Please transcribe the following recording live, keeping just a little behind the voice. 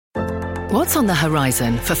What's on the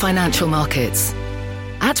horizon for financial markets?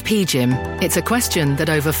 At PGIM, it's a question that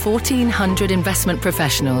over 1,400 investment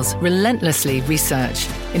professionals relentlessly research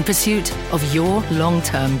in pursuit of your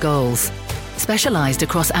long-term goals. Specialized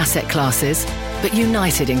across asset classes, but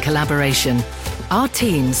united in collaboration, our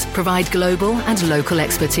teams provide global and local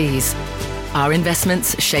expertise. Our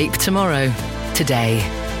investments shape tomorrow, today.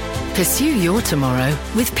 Pursue your tomorrow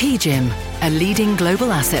with PGIM, a leading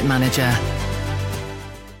global asset manager.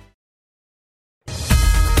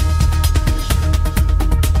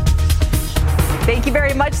 Thank you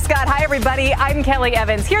very much, Scott. Hi, everybody. I'm Kelly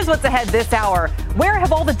Evans. Here's what's ahead this hour. Where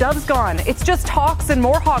have all the doves gone? It's just hawks and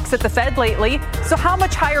more hawks at the Fed lately. So how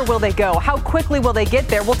much higher will they go? How quickly will they get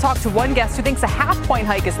there? We'll talk to one guest who thinks a half-point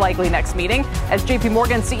hike is likely next meeting, as JP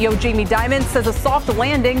Morgan CEO Jamie Dimon says a soft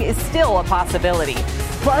landing is still a possibility.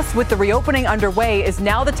 Plus, with the reopening underway, is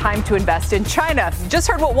now the time to invest in China. You just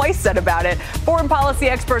heard what Weiss said about it. Foreign policy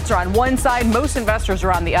experts are on one side, most investors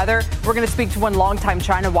are on the other. We're going to speak to one longtime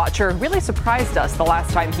China watcher who really surprised us the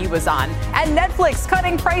last time he was on. And Netflix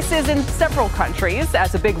cutting prices in several countries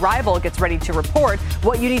as a big rival gets ready to report.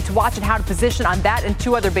 What you need to watch and how to position on that and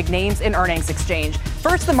two other big names in earnings exchange.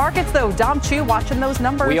 First, the markets, though. Dom Chu watching those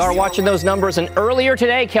numbers. We are watching those numbers. And earlier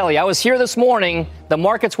today, Kelly, I was here this morning. The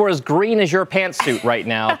markets were as green as your pantsuit right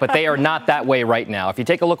now, but they are not that way right now. If you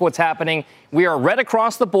take a look at what's happening, we are red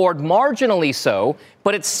across the board, marginally so,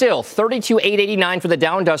 but it's still 32,889 for the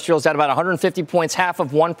Dow Industrials at about 150 points, half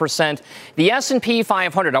of 1%. The S&P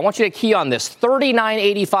 500, I want you to key on this.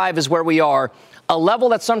 3985 is where we are. A level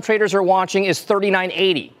that some traders are watching is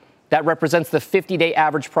 3980. That represents the 50-day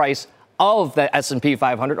average price of the S&P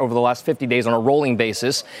 500 over the last 50 days on a rolling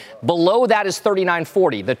basis. Below that is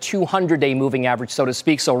 3940, the 200-day moving average, so to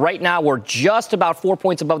speak. So right now we're just about 4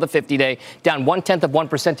 points above the 50-day, down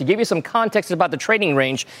 0.1%. To give you some context about the trading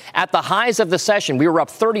range, at the highs of the session, we were up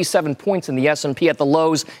 37 points in the S&P. At the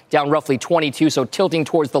lows, down roughly 22, so tilting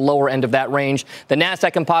towards the lower end of that range. The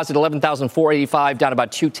NASDAQ Composite, 11,485, down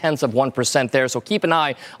about 0.2% there. So keep an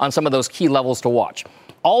eye on some of those key levels to watch.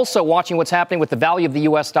 Also watching what's happening with the value of the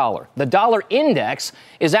U.S. dollar. The dollar index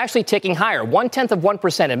is actually ticking higher,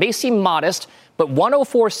 0.1%. It may seem modest, but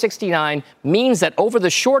 104.69 means that over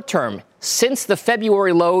the short term, since the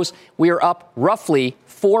February lows, we are up roughly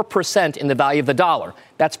 4% in the value of the dollar.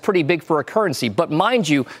 That's pretty big for a currency. But mind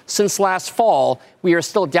you, since last fall, we are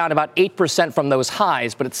still down about 8% from those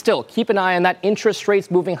highs. But it's still, keep an eye on that. Interest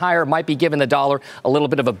rates moving higher might be giving the dollar a little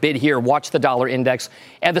bit of a bid here. Watch the dollar index.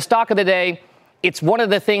 And the stock of the day, it's one of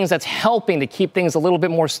the things that's helping to keep things a little bit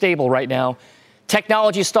more stable right now.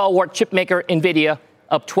 Technology stalwart chip maker NVIDIA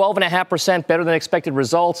up 12.5%, better than expected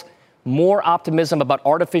results. More optimism about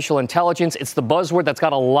artificial intelligence. It's the buzzword that's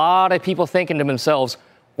got a lot of people thinking to themselves,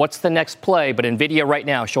 what's the next play? But NVIDIA right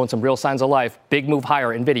now showing some real signs of life. Big move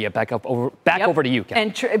higher. NVIDIA back over to you,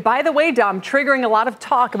 Ken. And by the way, Dom, triggering a lot of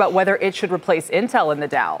talk about whether it should replace Intel in the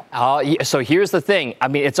Dow. So here's the thing. I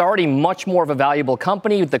mean, it's already much more of a valuable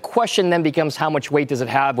company. The question then becomes how much weight does it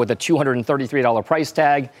have with a $233 price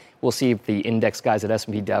tag? We'll see if the index guys at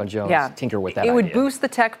S&P Dow Jones tinker with that. It would boost the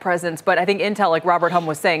tech presence, but I think Intel, like Robert Hum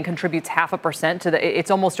was saying, contributes 0.5% to the. It's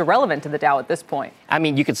almost irrelevant to the Dow at this point. I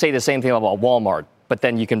mean, you could say the same thing about Walmart, but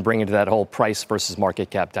then you can bring into that whole price versus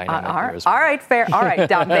market cap dynamic. All right, fair. All right,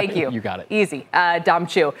 Dom, thank you. You got it. Easy. Dom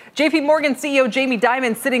Chu. JP Morgan CEO Jamie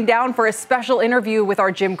Dimon sitting down for a special interview with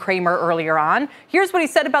our Jim Cramer earlier on. Here's what he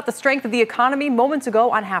said about the strength of the economy moments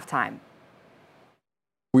ago on halftime.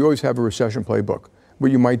 We always have a recession playbook. What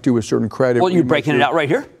you might do with certain credit. Well, you're breaking it out right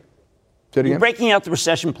here? You're breaking out the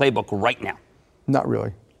recession playbook right now. Not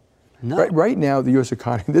really. No. Right now, the U.S.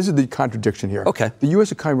 economy, this is the contradiction here. Okay. The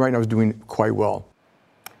U.S. economy right now is doing quite well.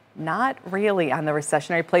 Not really on the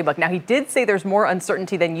recessionary playbook. Now, he did say there's more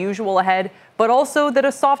uncertainty than usual ahead, but also that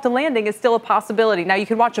a soft landing is still a possibility. Now, you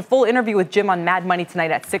can watch a full interview with Jim on Mad Money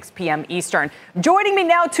tonight at 6 p.m. Eastern. Joining me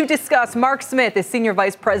now to discuss, Mark Smith is Senior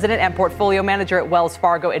Vice President and Portfolio Manager at Wells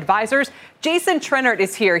Fargo Advisors. Jason Trennert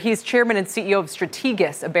is here. He's Chairman and CEO of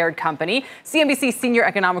Strategas, a Baird company. CNBC Senior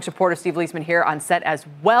Economics Reporter Steve Leisman here on set as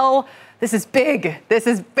well. This is big. This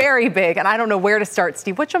is very big, and I don't know where to start.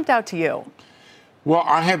 Steve, what jumped out to you? Well,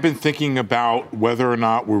 I have been thinking about whether or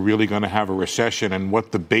not we're really going to have a recession and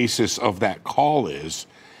what the basis of that call is.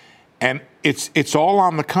 And it's all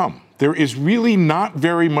on the come. There is really not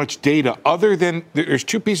very much data other than there's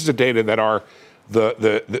two pieces of data that are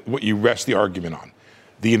the what you rest the argument on.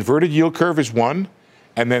 The inverted yield curve is one,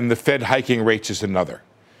 and then the Fed hiking rates is another.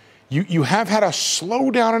 You have had a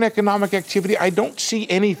slowdown in economic activity. I don't see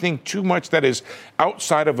anything too much that is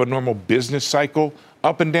outside of a normal business cycle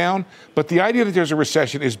up and down. But the idea that there's a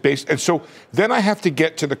recession is based. And so then I have to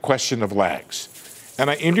get to the question of lags. And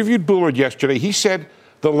I interviewed Bullard yesterday. He said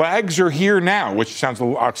the lags are here now, which sounds a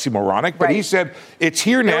little oxymoronic, but he said it's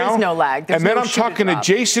here now. There is no lag. There's and then no I'm talking to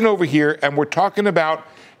Jason over here, and we're talking about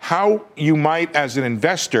how you might, as an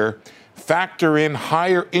investor, factor in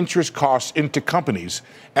higher interest costs into companies.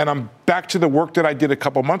 And I'm back to the work that I did a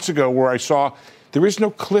couple months ago where I saw there is no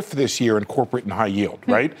cliff this year in corporate and high yield,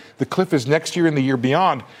 right? The cliff is next year and the year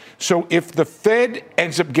beyond. So if the Fed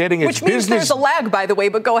ends up getting its business... Which means there's a lag, by the way,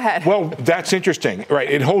 but go ahead. Well, that's interesting,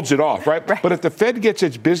 right? It holds it off, right? But if the Fed gets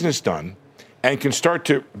its business done and can start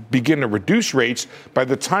to begin to reduce rates, by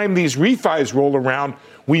the time these refis roll around,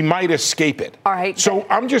 we might escape it. All right. So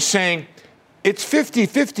I'm just saying it's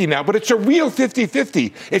 50-50 now, but it's a real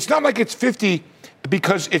 50-50. It's not like it's 50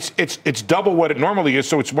 because it's double what it normally is,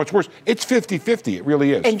 so it's much worse. It's 50-50. It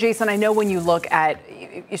really is. And Jason, I know when you look at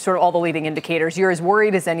sort of all the leading indicators, you're as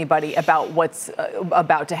worried as anybody about what's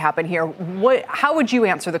about to happen here. How would you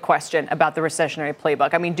answer the question about the recessionary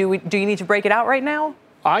playbook? I mean, do you need to break it out right now?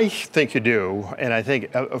 I think you do, and I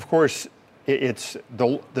think, of course, it's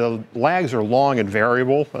the lags are long and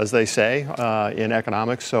variable, as they say in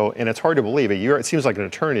economics. So, and it's hard to believe. It seems like an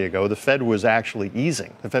eternity ago, the Fed was actually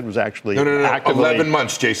easing. The Fed was actually actively 11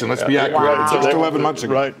 months, Jason. Let's be accurate. Wow. Just 11 months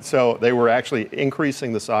ago. Right. So they were actually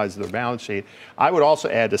increasing the size of their balance sheet. I would also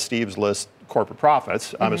add to Steve's list corporate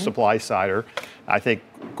profits. I'm a supply sider. I think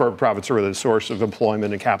corporate profits are really the source of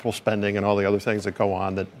employment and capital spending and all the other things that go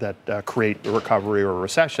on that create a recovery or a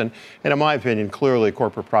recession. And in my opinion, clearly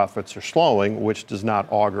corporate profits are slowing, which does not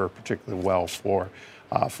augur particularly well for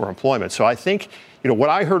employment. So I think, what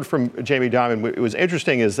I heard from Jamie Dimon, it was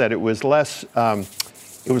interesting, is that it was less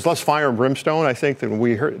fire and brimstone, I think, than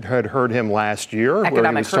we had heard him last year.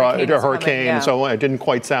 Economic hurricane and so on. It didn't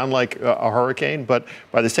quite sound like a hurricane, but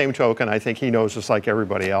by the same token, I think he knows, just like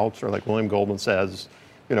everybody else, or like William Goldman says,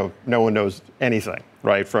 no one knows anything,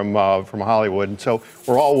 right, from Hollywood. And so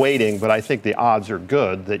we're all waiting, but I think the odds are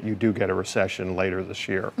good that you do get a recession later this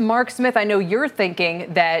year. Mark Smith, I know you're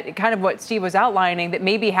thinking that kind of what Steve was outlining, that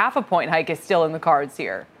maybe half a point hike is still in the cards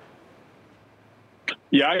here.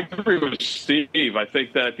 Yeah, I agree with Steve. I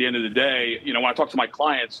think that at the end of the day, when I talk to my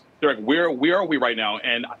clients, they're like, where are we right now?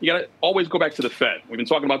 And you got to always go back to the Fed. We've been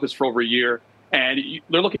talking about this for over a year, and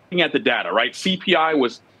they're looking at the data, right? CPI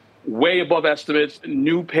was way above estimates.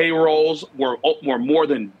 New payrolls were more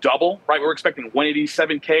than double, right? We're expecting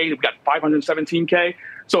 187K. We've got 517K.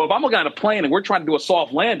 So if I'm looking at a plane and we're trying to do a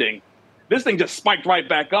soft landing, this thing just spiked right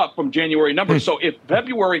back up from January numbers. So if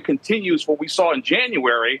February continues what we saw in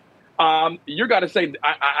January, you're got to say,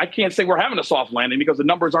 I can't say we're having a soft landing because the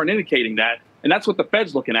numbers aren't indicating that. And that's what the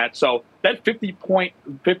Fed's looking at. So that 50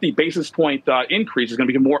 basis point increase is going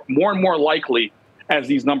to be more and more likely as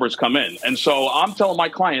these numbers come in. And so I'm telling my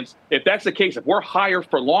clients, if that's the case, if we're higher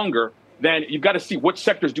for longer, then you've got to see which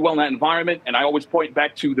sectors do well in that environment. And I always point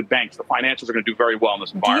back to the banks. The financials are going to do very well in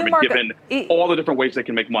this environment, given all the different ways they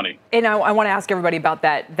can make money. And I want to ask everybody about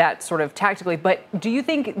that sort of tactically. But do you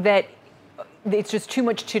think that it's just too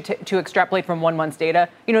much to extrapolate from 1 month's data?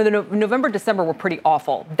 The November, December were pretty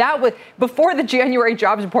awful. That was before the January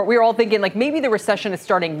jobs report. We were all thinking like maybe the recession is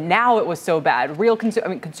starting now. It was so bad.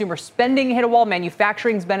 Consumer spending hit a wall.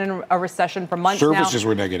 Manufacturing's been in a recession for months now. Services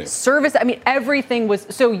were negative. Everything was.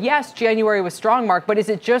 So yes, January was strong, Mark, but is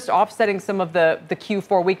it just offsetting some of the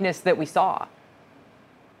Q4 weakness that we saw?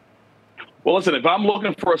 Well, listen, if I'm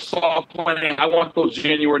looking for a soft landing, I want those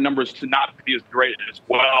January numbers to not be as great as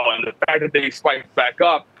well. And the fact that they spiked back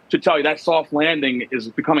up should tell you that soft landing is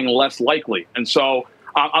becoming less likely. And so,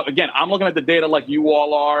 again, I'm looking at the data like you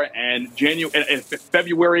all are. And if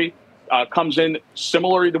February comes in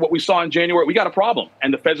similar to what we saw in January, we got a problem.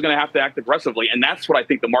 And the Fed's going to have to act aggressively. And that's what I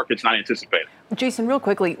think the market's not anticipating. Jason, real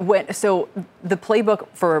quickly, so the playbook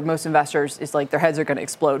for most investors is like their heads are going to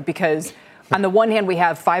explode because on the one hand, we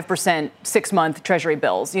have 5% 6-month Treasury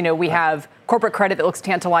bills. We have corporate credit that looks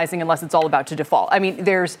tantalizing unless it's all about to default. I mean,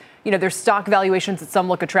 there's stock valuations that some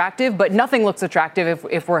look attractive, but nothing looks attractive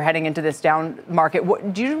if we're heading into this down market.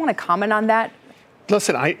 Do you want to comment on that?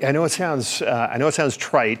 Listen, I know it sounds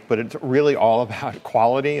trite, but it's really all about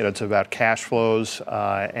quality, and it's about cash flows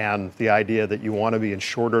and the idea that you want to be in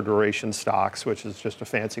shorter duration stocks, which is just a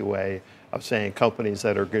fancy way of saying companies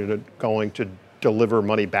that are going to deliver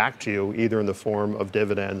money back to you, either in the form of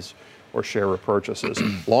dividends or share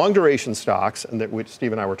repurchases. Long duration stocks, and which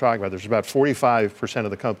Steve and I were talking about, there's about 45% of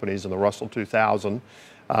the companies in the Russell 2000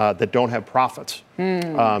 that don't have profits.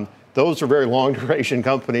 those are very long duration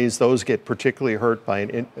companies. Those get particularly hurt by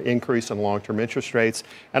an increase in long-term interest rates.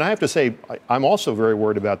 And I have to say, I'm also very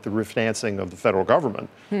worried about the refinancing of the federal government,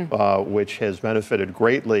 which has benefited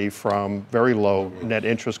greatly from very low net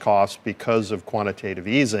interest costs because of quantitative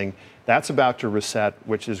easing. That's about to reset,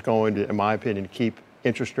 which is going to, in my opinion, keep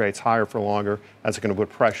interest rates higher for longer. That's going to put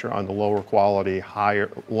pressure on the lower quality, higher,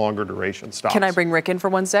 longer duration stocks. Can I bring Rick in for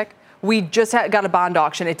 1 sec? We just got a bond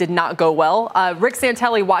auction. It did not go well. Rick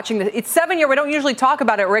Santelli watching this. It's 7-year. We don't usually talk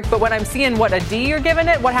about it, Rick, but when I'm seeing a D you're giving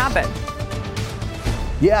it, what happened?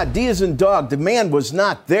 Yeah, D as in dog. Demand was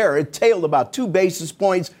not there. It tailed about 2 basis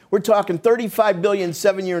points. We're talking 35 billion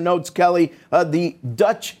 7-year notes, Kelly. The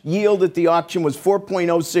Dutch yield at the auction was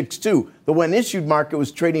 4.062. The when issued market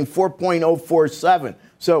was trading 4.047.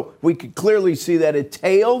 So we could clearly see that it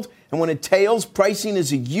tailed. And when it tails, pricing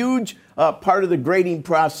is a huge part of the grading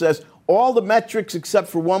process. All the metrics except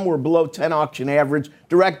for one were below 10 auction average.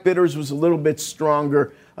 Direct bidders was a little bit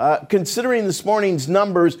stronger. Considering this morning's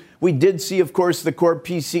numbers, we did see, of course, the core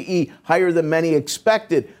PCE higher than many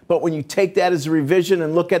expected. But when you take that as a revision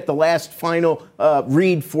and look at the last final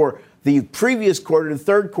read for the previous quarter, the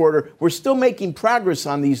third quarter, we're still making progress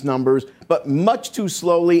on these numbers, but much too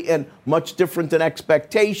slowly and much different than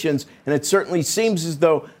expectations. And it certainly seems as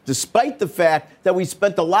though, despite the fact that we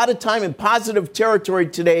spent a lot of time in positive territory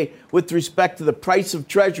today with respect to the price of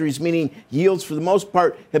treasuries, meaning yields for the most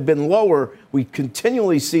part have been lower, we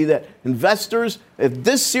continually see that investors, if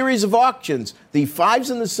this series of auctions, the 5s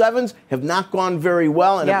and the 7s have not gone very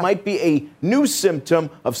well, and it might be a new symptom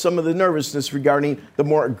of some of the nervousness regarding the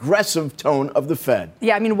more aggressive tone of the Fed.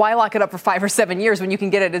 Yeah, I mean, why lock it up for 5 or 7 years when you can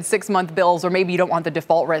get it in 6-month bills, or maybe you don't want the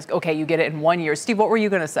default risk? Okay, you get it in 1 year. Steve, what were you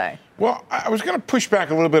going to say? Well, I was going to push back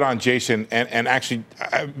a little bit on Jason, and actually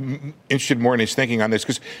I'm interested more in his thinking on this,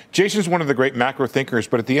 because Jason's one of the great macro thinkers,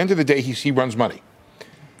 but at the end of the day, he runs money.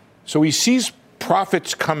 So he sees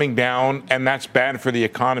profits coming down, and that's bad for the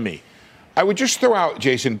economy. I would just throw out,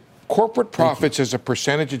 Jason, corporate profits as a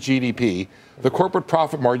percentage of GDP, the corporate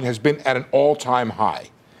profit margin has been at an all-time high.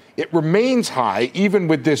 It remains high, even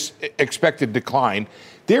with this expected decline.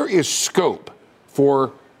 There is scope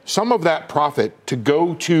for some of that profit to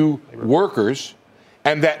go to workers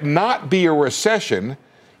and that not be a recession,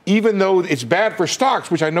 even though it's bad for stocks,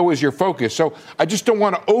 which I know is your focus. So I just don't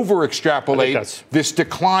want to over-extrapolate this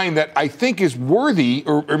decline that I think is worthy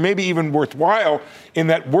or maybe even worthwhile in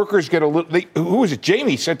that workers get a little, who was it?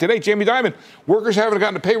 Jamie said today, Jamie Dimon, workers haven't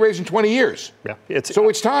gotten a pay raise in 20 years. Yeah, so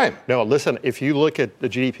it's time. No, listen, if you look at the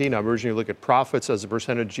GDP numbers, and you look at profits as a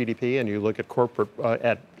percentage of GDP, and you look at corporate,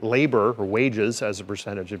 at labor or wages as a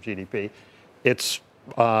percentage of GDP, it's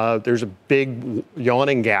there's a big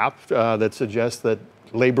yawning gap that suggests that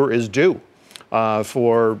labor is due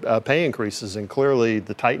for pay increases, and clearly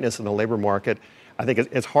the tightness in the labor market. I think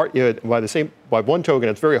it's hard. By one token,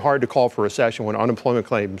 it's very hard to call for a recession when unemployment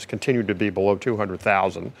claims continue to be below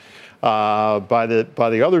 200,000. By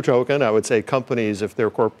the other token, I would say companies, if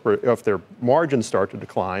their margins start to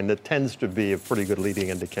decline, that tends to be a pretty good leading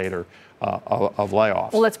indicator of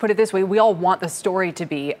layoffs. Well, let's put it this way: we all want the story to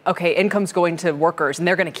be okay. Income's going to workers, and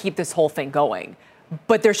they're going to keep this whole thing going.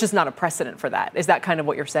 But there's just not a precedent for that. Is that kind of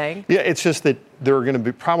what you're saying? Yeah, it's just that there are going to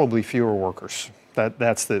be probably fewer workers.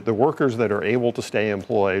 That's the workers that are able to stay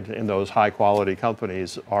employed in those high-quality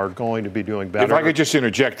companies are going to be doing better. If I could just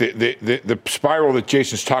interject, the spiral that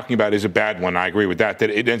Jason's talking about is a bad one. I agree with that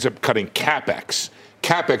it ends up cutting CapEx.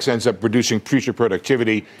 CapEx ends up reducing future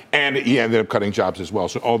productivity, and he ended up cutting jobs as well.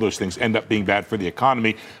 So all those things end up being bad for the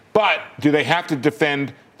economy. But do they have to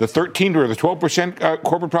defend the 13 or the 12%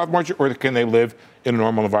 corporate profit margin, or can they live in a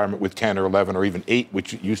normal environment with 10 or 11 or even 8,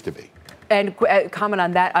 which it used to be? And comment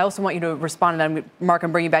on that. I also want you to respond, and then Mark,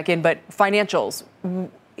 I'm bringing you back in. But financials,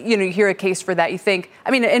 you hear a case for that. You think,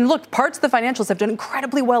 and look, parts of the financials have done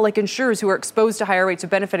incredibly well, like insurers who are exposed to higher rates are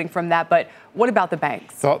benefiting from that. But what about the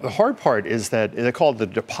banks? The hard part is that they call it the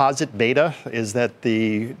deposit beta, is that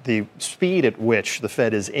the speed at which the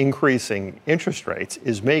Fed is increasing interest rates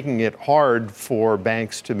is making it hard for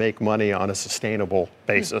banks to make money on a sustainable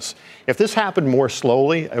basis. If this happened more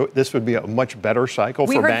slowly, this would be a much better cycle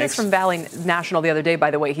for banks. We heard this from Valley National the other day,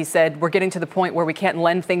 by the way. He said, we're getting to the point where we can't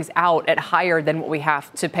lend things out at higher than what we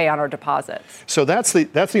have to pay on our deposits. So that's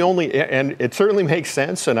the only, and it certainly makes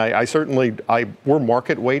sense. And we're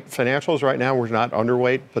market weight financials right now. We're not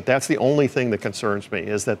underweight, but that's the only thing that concerns me,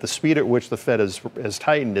 is that the speed at which the Fed has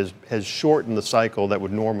tightened has shortened the cycle that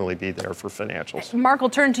would normally be there for financials. Mark, I'll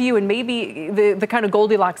turn to you, and maybe the kind of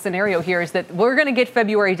Goldilocks scenario here is that we're going to get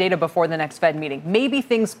February data before the next Fed meeting. Maybe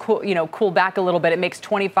things cool back a little bit. It makes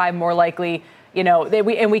 25 more likely,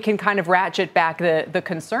 and we can kind of ratchet back the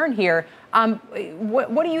concern here.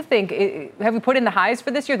 What do you think? Have we put in the highs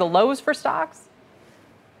for this year, the lows for stocks?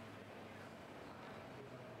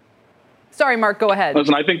 Sorry, Mark, go ahead.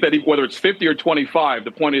 Listen, I think that whether it's 50 or 25,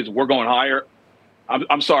 the point is we're going higher.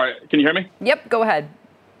 I'm sorry. Can you hear me? Yep, go ahead.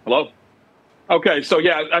 Hello? Okay, so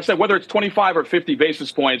yeah, I said whether it's 25 or 50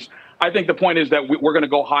 basis points, I think the point is that we're going to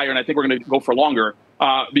go higher, and I think we're going to go for longer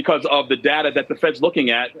because of the data that the Fed's looking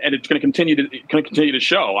at, and it's going to continue to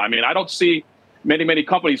show. I mean, I don't see many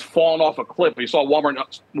companies falling off a cliff. We saw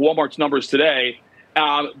Walmart's numbers today.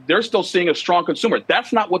 They're still seeing a strong consumer.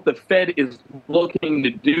 That's not what the Fed is looking to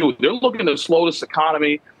do. They're looking to slow this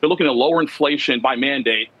economy. They're looking to lower inflation by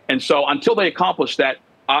mandate. And so until they accomplish that,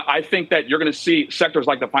 I think that you're going to see sectors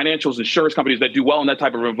like the financials, insurance companies that do well in that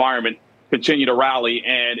type of environment continue to rally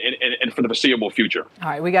and for the foreseeable future. All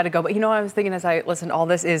right, we got to go. But I was thinking as I listened to all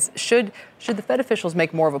this is should the Fed officials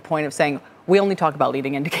make more of a point of saying we only talk about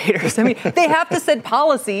leading indicators? I mean, they have to set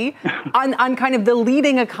policy on kind of the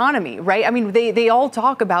leading economy, right? I mean, they all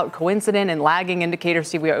talk about coincident and lagging indicators.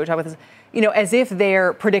 Steve, we talk about this, as if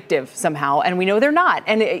they're predictive somehow, and we know they're not.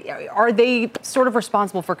 And are they sort of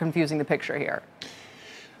responsible for confusing the picture here?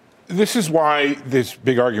 This is why this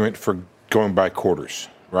big argument for going by quarters,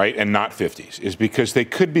 right, and not 50s, is because they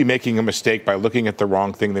could be making a mistake by looking at the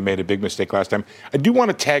wrong thing. They made a big mistake last time. I do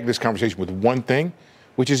want to tag this conversation with one thing,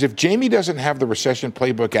 which is if Jamie doesn't have the recession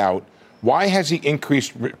playbook out, why has he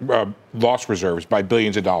increased loss reserves by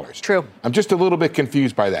billions of dollars? True. I'm just a little bit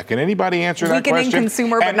confused by that. Can anybody answer that question? Weakening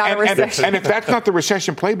consumer, but not a recession. And if that's not the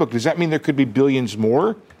recession playbook, does that mean there could be billions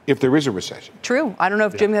more if there is a recession? True. I don't know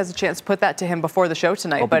if Jim has a chance to put that to him before the show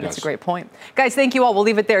tonight, but it's a great point. Guys, thank you all. We'll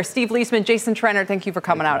leave it there. Steve Leisman, Jason Trenner, thank you for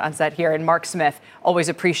coming out on set here. And Mark Smith, always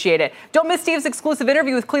appreciate it. Don't miss Steve's exclusive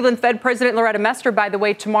interview with Cleveland Fed President Loretta Mester, by the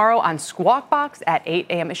way, tomorrow on Squawk Box at 8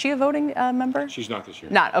 a.m. Is she a voting member? She's not this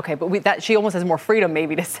year. Not. Okay, but she almost has more freedom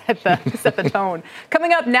maybe to set the tone.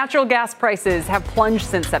 Coming up, natural gas prices have plunged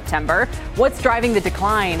since September. What's driving the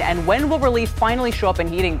decline, and when will relief finally show up in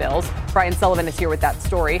heating bills? Brian Sullivan is here with that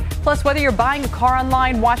story. Plus, whether you're buying a car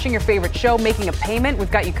online, watching your favorite show, making a payment,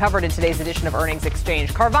 we've got you covered in today's edition of Earnings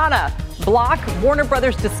Exchange. Carvana, Block, Warner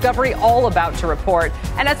Brothers Discovery, all about to report.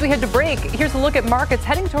 And as we head to break, here's a look at markets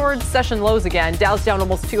heading towards session lows again. Dow's down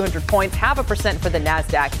almost 200 points, 0.5% for the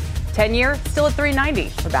NASDAQ. 10-year still at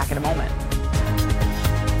 390. We're back in a moment.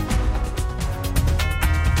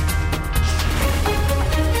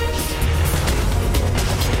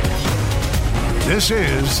 This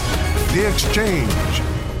is The Exchange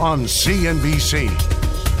on CNBC.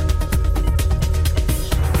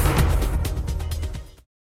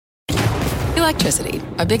 Electricity,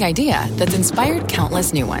 a big idea that's inspired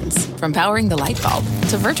countless new ones. From powering the light bulb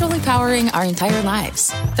to virtually powering our entire lives.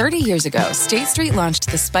 30 years ago, State Street launched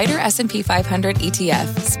the Spider S&P 500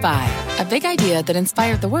 ETF, SPY. A big idea that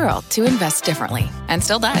inspired the world to invest differently. And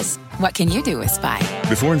still does. What can you do with SPY?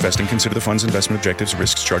 Before investing, consider the fund's investment objectives,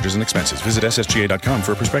 risks, charges, and expenses. Visit ssga.com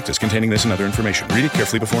for a prospectus containing this and other information. Read it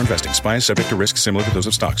carefully before investing. SPY is subject to risks similar to those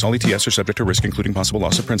of stocks. All ETFs are subject to risk, including possible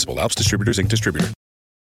loss of principal. Alps Distributors, Inc. Distributor.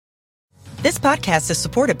 This podcast is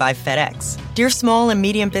supported by FedEx. Dear small and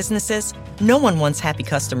medium businesses, no one wants happy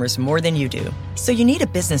customers more than you do. So you need a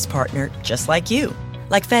business partner just like you.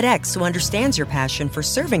 Like FedEx, who understands your passion for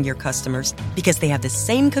serving your customers because they have the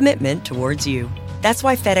same commitment towards you. That's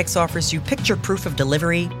why FedEx offers you picture proof of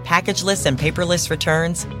delivery, packageless and paperless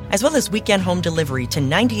returns, as well as weekend home delivery to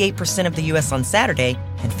 98% of the U.S. on Saturday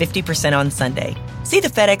and 50% on Sunday. See the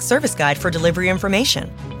FedEx service guide for delivery information.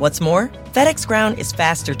 What's more, FedEx Ground is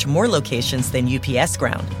faster to more locations than UPS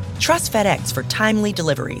Ground. Trust FedEx for timely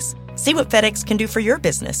deliveries. See what FedEx can do for your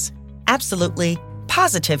business. Absolutely,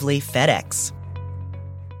 positively FedEx.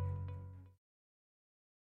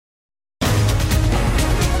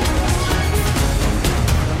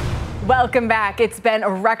 Welcome back. It's been a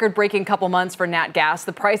record-breaking couple months for nat gas.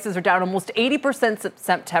 The prices are down almost 80% since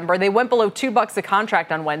September. They went below $2 a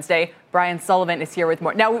contract on Wednesday. Brian Sullivan is here with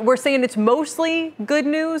more. Now, we're saying it's mostly good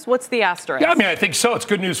news. What's the asterisk? Yeah, I think so. It's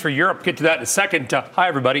good news for Europe. Get to that in a second. Hi,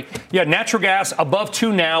 everybody. Yeah, natural gas above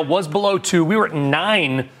 2 now, was below 2. We were at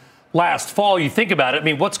 9 last fall. You think about it. I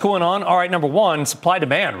mean, what's going on? All right, number one, supply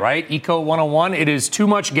demand, right? Eco 101. It is too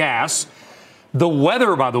much gas. The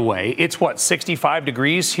weather, by the way, it's 65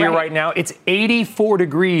 degrees here right now. It's 84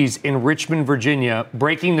 degrees in Richmond, Virginia,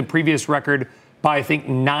 breaking the previous record by, I think,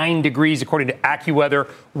 9 degrees, according to AccuWeather.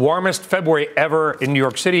 Warmest February ever in New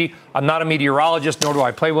York City. I'm not a meteorologist, nor do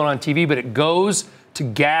I play one on TV, but it goes to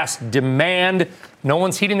gas demand. No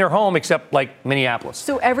one's heating their home except like Minneapolis.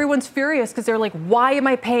 So everyone's furious because they're like, why am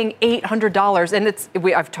I paying $800?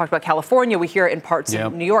 And I've talked about California. We hear it in parts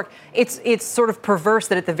of New York. It's sort of perverse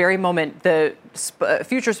that at the very moment the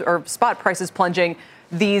futures or spot prices plunging,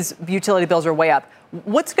 these utility bills are way up.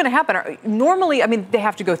 What's going to happen? Normally, I mean, they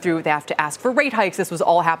have to ask for rate hikes. This was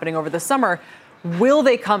all happening over the summer. Will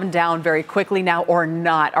they come down very quickly now or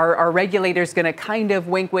not? Are regulators going to kind of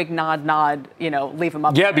wink, wink, nod, nod, leave them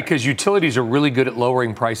up? Yeah, because utilities are really good at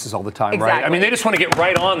lowering prices all the time, right? I mean, they just want to get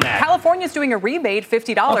right on that. California's doing a rebate,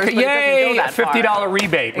 $50. Okay, but yay, it doesn't go that $50 far.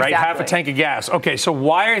 rebate, right? Exactly. Half a tank of gas. Okay, so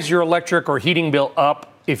why is your electric or heating bill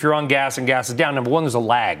up if you're on gas and gas is down? Number one, there's a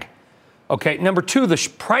lag. Okay, number two, the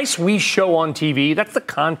price we show on TV,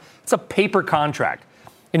 it's a paper contract.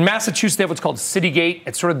 In Massachusetts, they have what's called Citygate.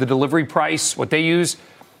 It's sort of the delivery price, what they use.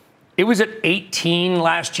 It was at 18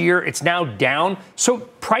 last year. It's now down. So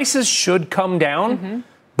prices should come down,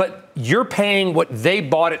 but you're paying what they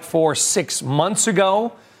bought it for 6 months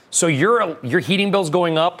ago. So your heating bill's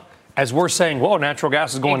going up as we're saying, whoa, natural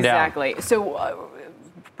gas is going down. Exactly. So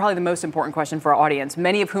probably the most important question for our audience,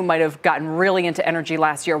 many of whom might have gotten really into energy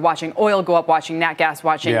last year, watching oil go up, watching nat gas,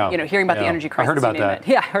 watching, hearing about the energy crisis. I heard about that.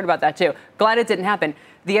 Yeah, I heard about that too. Glad it didn't happen.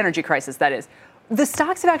 The energy crisis, that is. The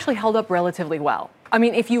stocks have actually held up relatively well. I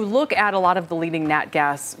mean, if you look at a lot of the leading nat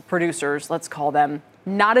gas producers, let's call them,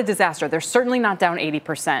 not a disaster. They're certainly not down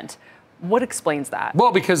 80%. What explains that?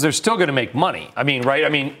 Well, because they're still going to make money. I mean, right? I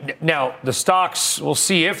mean, now the stocks, we'll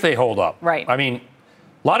see if they hold up. Right. I mean,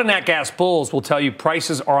 a lot of nat gas bulls will tell you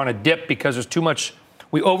prices are on a dip because there's too much.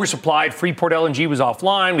 We oversupplied. Freeport LNG was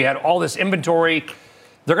offline. We had all this inventory.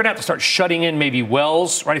 They're going to have to start shutting in maybe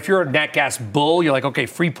wells, right? If you're a nat gas bull, you're like, okay,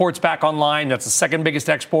 Freeport's back online. That's the second biggest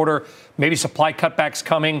exporter. Maybe supply cutbacks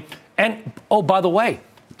coming. And, oh, by the way,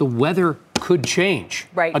 the weather could change.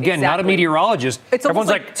 Right. Again, not a meteorologist. It's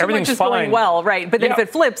Everyone's like everything's fine. Going well, right? But then if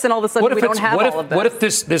it flips and all of a sudden we don't have all of this. What if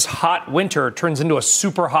this hot winter turns into a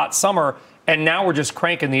super hot summer and now we're just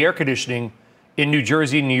cranking the air conditioning in New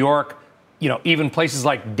Jersey, New York, even places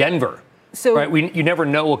like Denver? So right, you never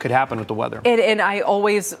know what could happen with the weather. And I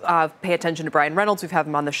always pay attention to Brian Reynolds. We've had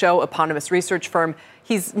him on the show, eponymous research firm.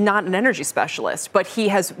 He's not an energy specialist, but he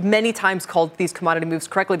has many times called these commodity moves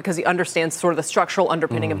correctly because he understands sort of the structural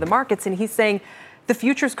underpinning of the markets. And he's saying the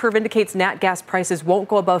futures curve indicates nat gas prices won't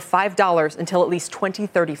go above $5 until at least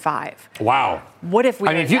 2035. Wow. What if we?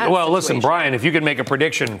 I mean, listen, Brian, if you could make a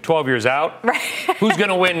prediction 12 years out, right. Who's going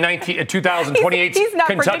to win 2028's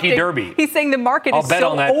Kentucky Derby? He's saying the market is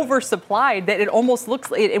so oversupplied that it almost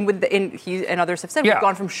looks. He and others have said we've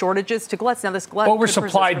gone from shortages to gluts. Now this glut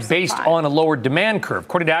oversupplied based on a lower demand curve.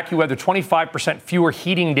 According to AccuWeather, 25% fewer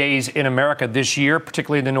heating days in America this year,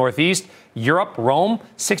 particularly in the Northeast. Europe, Rome,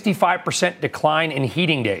 65% decline in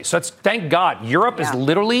heating days. So thank God. Europe is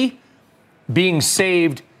literally being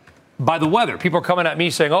saved by the weather. People are coming at me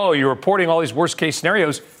saying, oh, you're reporting all these worst case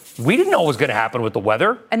scenarios. We didn't know what was going to happen with the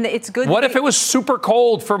weather. And it's good. What if it was super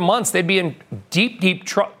cold for months? They'd be in deep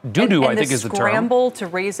doo-doo, I think is the term. The scramble to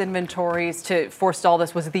raise inventories to forestall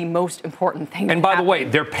this was the most important thing. And by the way,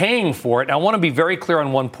 they're paying for it. And I want to be very clear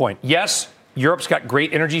on one point. Yes, Europe's got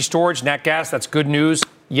great energy storage, nat gas. That's good news.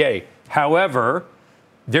 Yay. However,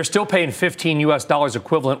 they're still paying $15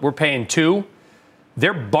 equivalent. We're paying $2.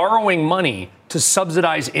 They're borrowing money to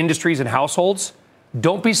subsidize industries and households.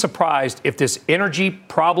 Don't be surprised if this energy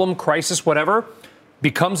problem, crisis, whatever,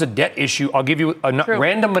 becomes a debt issue. I'll give you a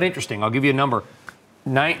random but interesting. I'll give you a number.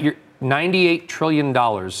 $98 trillion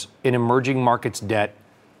in emerging markets debt,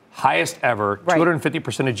 highest ever,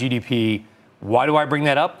 250% of GDP. Why do I bring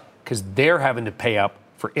that up? Because they're having to pay up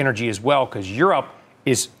for energy as well, because Europe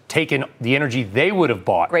is taking the energy they would have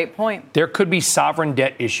bought. Great point. There could be sovereign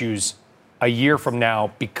debt issues a year from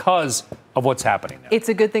now because of what's happening now. It's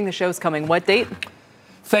a good thing the show's coming. What date?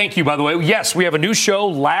 Thank you, by the way. Yes, we have a new show.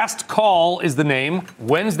 Last Call is the name.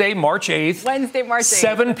 Wednesday, March 8th. Wednesday, March 8th.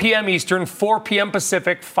 7 p.m. Eastern, 4 p.m.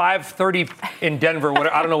 Pacific, 5:30 in Denver.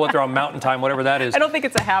 I don't know what they're on Mountain Time, whatever that is. I don't think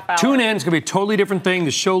it's a half hour. Tune in. It's going to be a totally different thing.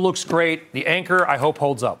 The show looks great. The anchor, I hope,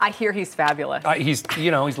 holds up. I hear he's fabulous. He's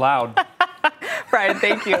loud. Brian,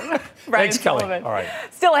 thank you. Thanks, Kelly. All right.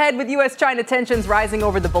 Still ahead with U.S.-China tensions rising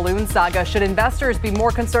over the balloon saga. Should investors be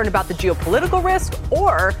more concerned about the geopolitical risk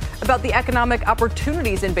or about the economic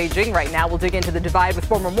opportunities in Beijing right now? We'll dig into the divide with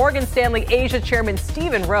former Morgan Stanley Asia Chairman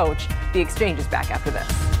Stephen Roach. The Exchange is back after this.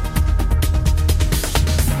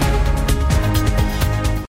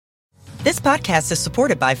 This podcast is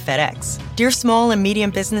supported by FedEx. Dear small and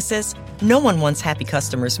medium businesses, no one wants happy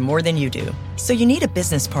customers more than you do. So you need a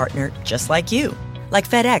business partner just like you. Like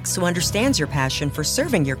FedEx, who understands your passion for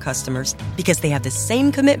serving your customers because they have the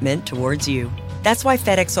same commitment towards you. That's why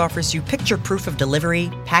FedEx offers you picture proof of delivery,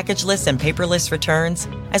 packageless and paperless returns,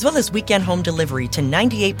 as well as weekend home delivery to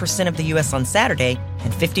 98% of the U.S. on Saturday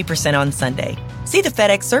and 50% on Sunday. See the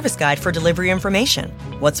FedEx service guide for delivery information.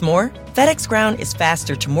 What's more, FedEx Ground is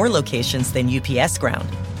faster to more locations than UPS Ground.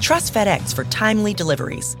 Trust FedEx for timely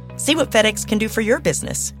deliveries. See what FedEx can do for your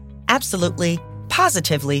business. Absolutely,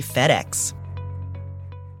 positively FedEx.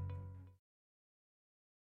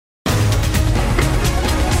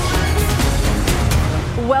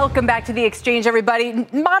 Welcome back to the exchange, everybody.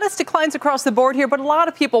 Modest declines across the board here, but a lot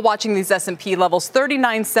of people watching these S&P levels,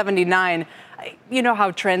 39.79. You know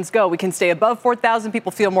how trends go. We can stay above 4,000.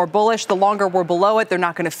 People feel more bullish. The longer we're below it, they're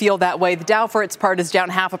not going to feel that way. The Dow, for its part, is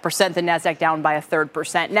down 0.5%. The Nasdaq down by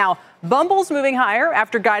 1/3%. Now, Bumble's moving higher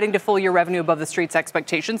after guiding to full-year revenue above the street's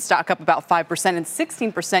expectations. Stock up about 5% and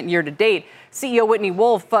 16% year-to-date. CEO Whitney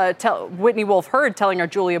Wolfe Herd telling our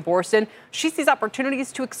Julia Boorstin she sees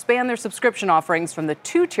opportunities to expand their subscription offerings from the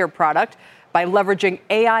two-tier product by leveraging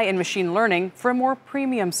AI and machine learning for a more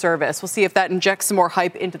premium service. We'll see if that injects some more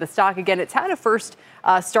hype into the stock. Again, it's had a first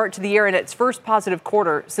start to the year and its first positive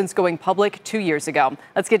quarter since going public 2 years ago.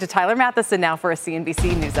 Let's get to Tyler Matheson now for a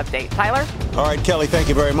CNBC News update. Tyler? All right, Kelly, thank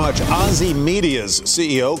you very much. Ozy Media's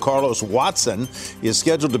CEO, Carlos Watson, is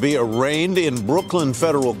scheduled to be arraigned in Brooklyn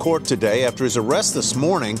federal court today after his arrest this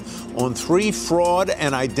morning on 3 fraud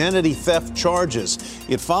and identity theft charges.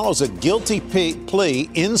 It follows a guilty plea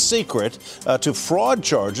in secret to fraud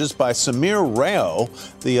charges by Samir Rao,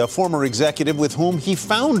 the former executive with whom he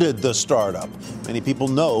founded the startup. Many people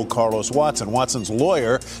know Carlos Watson. Watson's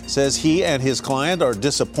lawyer says he and his client are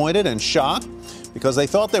disappointed and shocked because they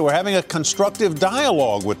thought they were having a constructive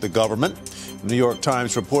dialogue with the government. The New York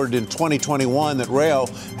Times reported in 2021 that Rao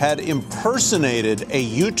had impersonated a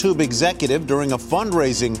YouTube executive during a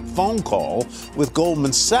fundraising phone call with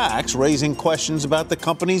Goldman Sachs, raising questions about the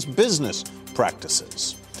company's business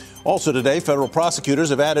practices. Also today, federal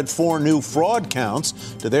prosecutors have added 4 new fraud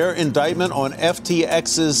counts to their indictment on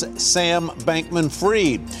FTX's Sam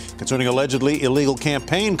Bankman-Fried concerning allegedly illegal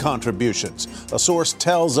campaign contributions. A source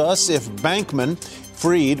tells us if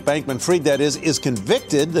Bankman-Fried, that is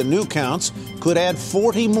convicted, the new counts could add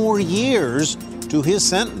 40 more years to his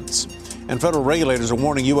sentence. And federal regulators are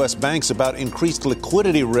warning U.S. banks about increased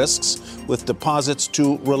liquidity risks with deposits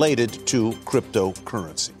related to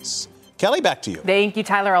cryptocurrencies. Kelly, back to you. Thank you,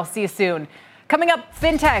 Tyler. I'll see you soon. Coming up,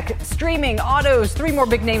 fintech, streaming, autos, 3 more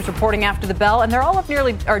big names reporting after the bell, and they're all up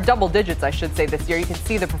double digits, I should say, this year. You can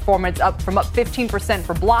see the performance up 15%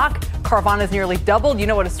 for Block. Carvana's nearly doubled. You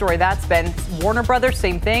know what a story that's been. Warner Brothers,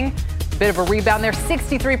 same thing. Bit of a rebound there,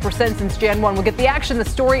 63% since Jan 1. We'll get the action, the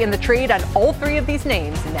story, and the trade on all 3 of these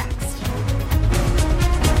names next.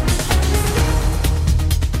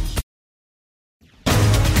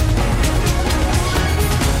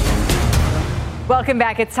 Welcome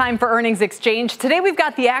back. It's time for Earnings Exchange. Today we've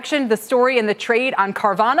got the action, the story, and the trade on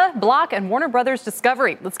Carvana, Block, and Warner Brothers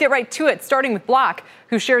Discovery. Let's get right to it, starting with Block,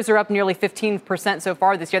 whose shares are up nearly 15% so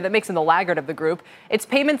far this year. That makes them the laggard of the group. Its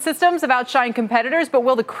payment systems have outshined competitors, but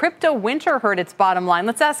will the crypto winter hurt its bottom line?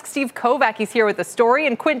 Let's ask Steve Kovac. He's here with the story,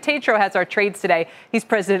 and Quint Tatro has our trades today. He's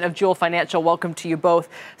president of Jewel Financial. Welcome to you both.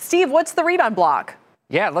 Steve, what's the read on Block?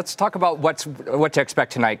 Yeah, let's talk about what to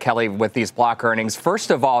expect tonight, Kelly, with these Block earnings.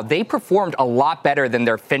 First of all, they performed a lot better than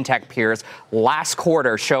their fintech peers last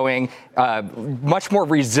quarter, showing much more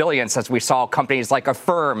resilience as we saw companies like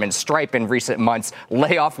Affirm and Stripe in recent months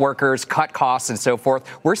lay off workers, cut costs, and so forth.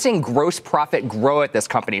 We're seeing gross profit grow at this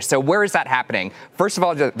company. So where is that happening? First of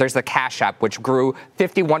all, there's the Cash App, which grew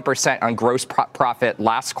 51% on gross profit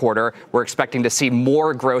last quarter. We're expecting to see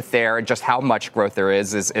more growth there. Just how much growth there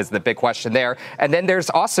is the big question there. And then there's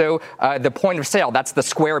also the point of sale. That's the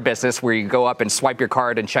Square business where you go up and swipe your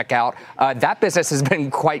card and check out. That business has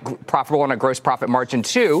been quite profitable on a gross profit margin,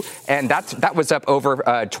 too. And that was up over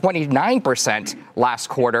 29% last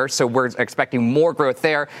quarter. So we're expecting more growth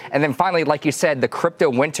there. And then finally, like you said, the crypto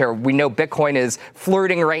winter. We know Bitcoin is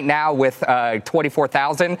flirting right now with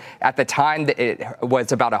 24,000. At the time, it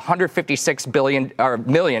was about 156 million in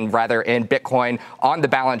Bitcoin on the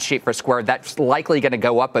balance sheet for Square. That's likely going to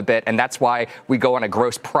go up a bit. And that's why we go on a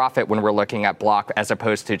gross profit when we're looking at Block as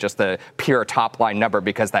opposed to just the pure top line number,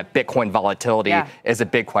 because that Bitcoin volatility is a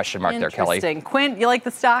big question mark there, Kelly. Interesting. Quint, you like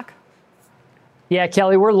the stock? Yeah,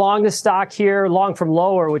 Kelly, we're long the stock here, long from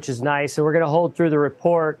lower, which is nice. So we're going to hold through the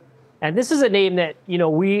report. And this is a name that,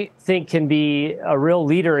 we think can be a real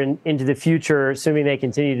leader into the future, assuming they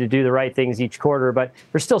continue to do the right things each quarter. But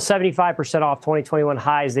they're still 75% off 2021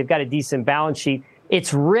 highs. They've got a decent balance sheet.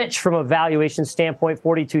 It's rich from a valuation standpoint,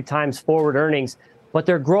 42 times forward earnings, but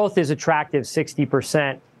their growth is attractive,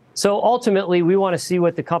 60%. So ultimately, we want to see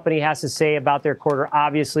what the company has to say about their quarter.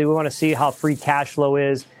 Obviously, we want to see how free cash flow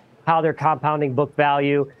is, how they're compounding book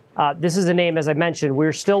value. This is a name, as I mentioned,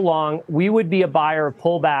 we're still long. We would be a buyer of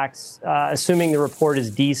pullbacks, assuming the report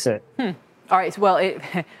is decent. All right. Well,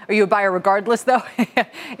 are you a buyer regardless, though?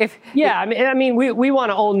 I mean, we want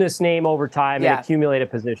to own this name over time and accumulate a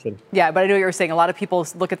position. Yeah, but I know you were saying a lot of people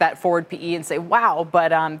look at that forward PE and say, wow,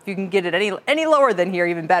 but if you can get it any lower than here,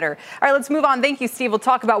 even better. All right, let's move on. Thank you, Steve. We'll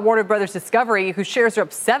talk about Warner Brothers Discovery, whose shares are up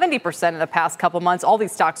 70% in the past couple months. All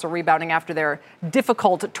these stocks are rebounding after their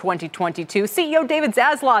difficult 2022. CEO David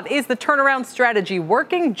Zaslav, is the turnaround strategy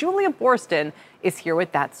working? Julia Borston is here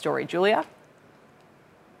with that story. Julia?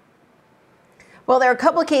 Well, there are a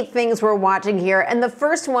couple of key things we're watching here. And the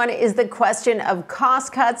first one is the question of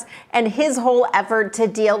cost cuts and his whole effort to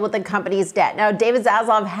deal with the company's debt. Now, David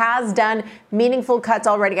Zaslav has done meaningful cuts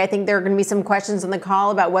already. I think there are going to be some questions on the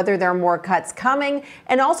call about whether there are more cuts coming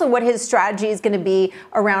and also what his strategy is going to be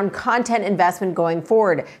around content investment going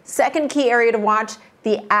forward. Second key area to watch,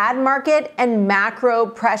 the ad market and macro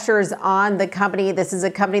pressures on the company. This is a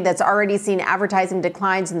company that's already seen advertising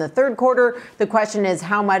declines in the third quarter. The question is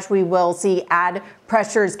how much we will see ad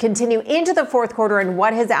pressures continue into the fourth quarter and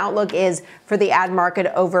what his outlook is for the ad market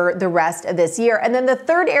over the rest of this year. And then the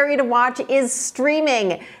third area to watch is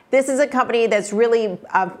streaming. This is a company that's really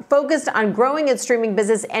focused on growing its streaming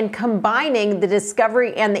business and combining the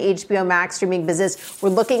Discovery and the HBO Max streaming business. We're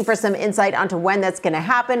looking for some insight onto when that's going to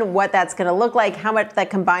happen, what that's going to look like, how much that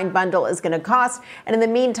combined bundle is going to cost. And in the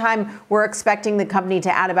meantime, we're expecting the company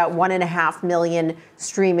to add about 1.5 million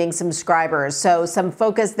streaming subscribers. So some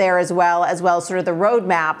focus there as well as sort of the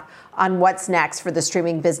roadmap on what's next for the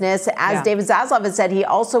streaming business. As David Zaslav has said, he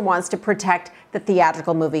also wants to protect the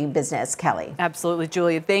theatrical movie business. Kelly. Absolutely,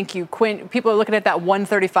 Julia. Thank you. Quinn, people are looking at that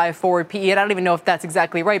 135 forward PE, and I don't even know if that's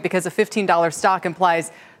exactly right because a $15 stock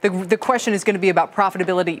implies the question is going to be about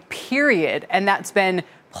profitability, period. And that's been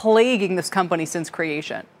plaguing this company since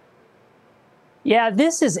creation. Yeah,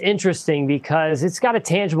 this is interesting because it's got a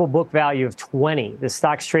tangible book value of 20. The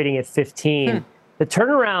stock's trading at 15. The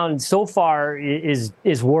turnaround so far is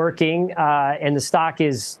working, and the stock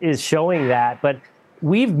is showing that. But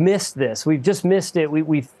we've missed this. We've just missed it.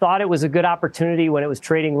 We thought it was a good opportunity when it was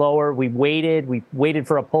trading lower. We waited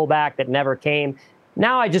for a pullback that never came.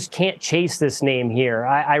 Now I just can't chase this name here.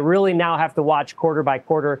 I really now have to watch quarter by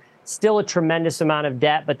quarter. Still a tremendous amount of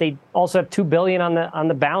debt, but they also have $2 billion on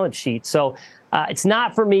the balance sheet. So it's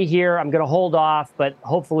not for me here. I'm going to hold off, but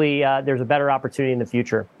hopefully there's a better opportunity in the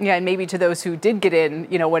future. Yeah, and maybe to those who did get in,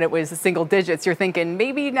 when it was single digits, you're thinking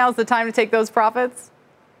maybe now's the time to take those profits?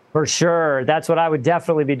 For sure. That's what I would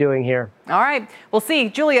definitely be doing here. All right. We'll see.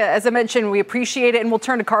 Julia, as I mentioned, we appreciate it, and we'll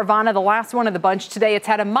turn to Carvana, the last one of the bunch today. It's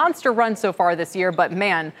had a monster run so far this year, but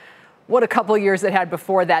man, what a couple of years it had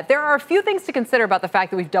before that. There are a few things to consider about the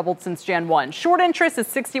fact that we've doubled since Jan 1. Short interest is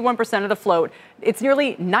 61% of the float. It's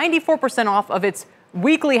nearly 94% off of its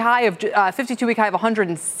weekly high of 52-week high of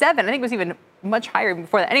 107. I think it was even much higher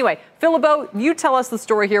before that. Anyway, Phil LeBeau, you tell us the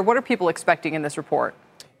story here. What are people expecting in this report?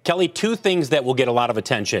 Kelly, two things that will get a lot of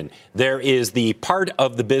attention. There is the part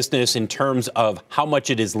of the business in terms of how much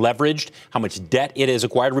it is leveraged, how much debt it has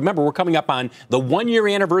acquired. Remember, we're coming up on the 1-year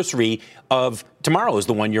anniversary of tomorrow is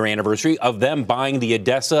the 1-year anniversary of them buying the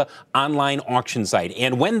Odessa online auction site.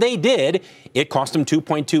 And when they did, it cost them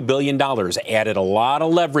 $2.2 billion, added a lot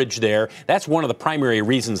of leverage there. That's one of the primary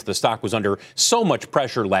reasons the stock was under so much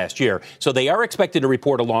pressure last year. So they are expected to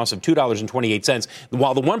report a loss of $2.28.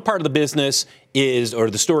 While the one part of the business is, or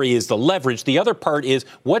the story is the leverage, the other part is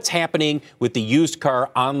what's happening with the used car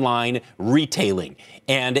online retailing.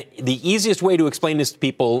 And the easiest way to explain this to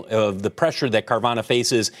people of the pressure that Carvana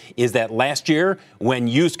faces is that last year, when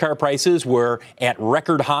used car prices were at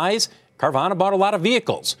record highs, Carvana bought a lot of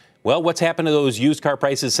vehicles. Well, what's happened to those used car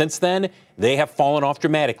prices since then? They have fallen off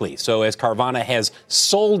dramatically. So as Carvana has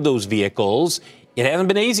sold those vehicles, it hasn't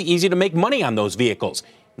been easy to make money on those vehicles.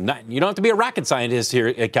 You don't have to be a rocket scientist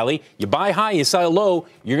here, Kelly. You buy high, you sell low,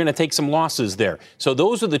 you're going to take some losses there. So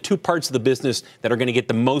those are the two parts of the business that are going to get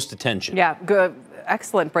the most attention. Yeah, good.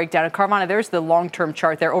 Excellent breakdown. At Carvana, there's the long-term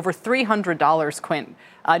chart there. Over $300, Quint,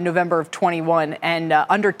 November of 21, and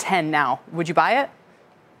under 10 now. Would you buy it?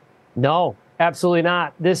 No, absolutely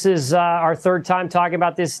not. This is our third time talking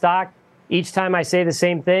about this stock. Each time I say the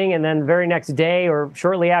same thing, and then the very next day or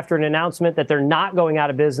shortly after an announcement that they're not going out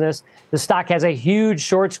of business, the stock has a huge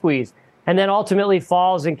short squeeze and then ultimately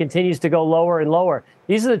falls and continues to go lower and lower.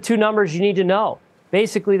 These are the two numbers you need to know.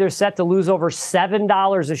 Basically, they're set to lose over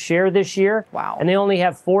 $7 a share this year. Wow. And they only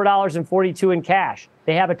have $4.42 in cash.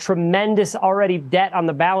 They have a tremendous already debt on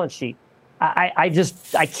the balance sheet. I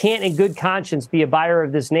can't in good conscience be a buyer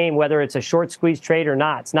of this name, whether it's a short squeeze trade or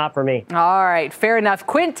not. It's not for me. All right, fair enough.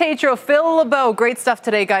 Quint Tatro, Phil LeBeau, great stuff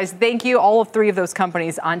today, guys. Thank you. All of three of those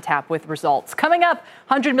companies on tap with results. Coming up,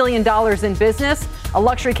 $100 million in business, a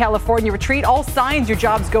luxury California retreat, all signs your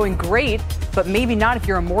job's going great, but maybe not if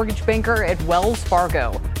you're a mortgage banker at Wells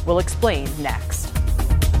Fargo. We'll explain next.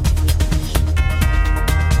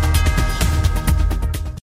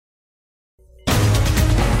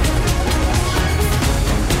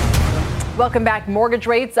 Welcome back. Mortgage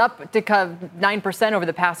rates up to 9% over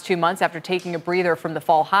the past 2 months after taking a breather from the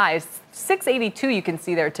fall highs. 682 you can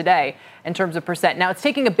see there today in terms of percent. Now it's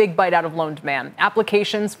taking a big bite out of loan demand.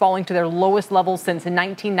 Applications falling to their lowest levels since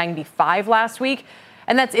 1995 last week.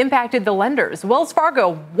 And that's impacted the lenders. Wells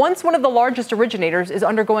Fargo, once one of the largest originators, is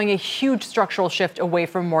undergoing a huge structural shift away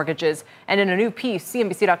from mortgages. And in a new piece,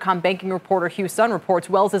 CNBC.com banking reporter Hugh Sun reports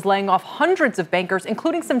Wells is laying off hundreds of bankers,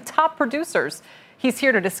 including some top producers. He's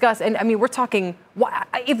here to discuss. And I mean, we're talking,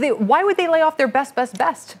 why would they lay off their best?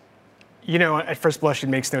 You know, at first blush, it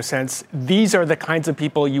makes no sense. These are the kinds of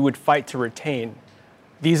people you would fight to retain.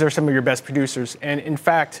 These are some of your best producers. And in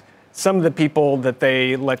fact, some of the people that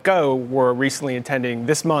they let go were recently attending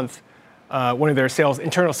this month one of their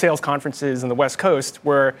internal sales conferences on the West Coast,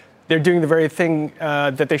 where they're doing the very thing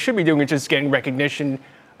that they should be doing, which is getting recognition,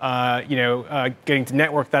 getting to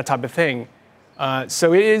network, that type of thing.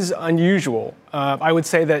 So it is unusual. I would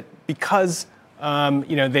say that because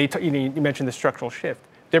you mentioned the structural shift,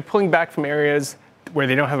 they're pulling back from areas where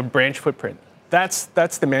they don't have a branch footprint. That's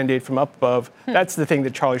the mandate from up above. That's the thing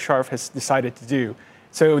that Charlie Scharf has decided to do.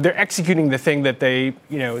 So they're executing the thing that they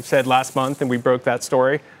said last month, and we broke that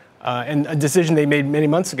story, and a decision they made many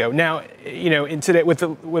months ago. Now,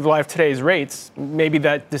 with live today's rates, maybe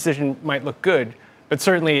that decision might look good. But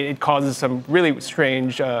certainly it causes some really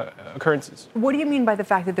strange occurrences. What do you mean by the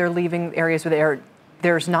fact that they're leaving areas where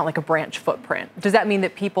there's not like a branch footprint? Does that mean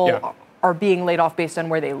that people are being laid off based on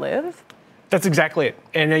where they live? That's exactly it.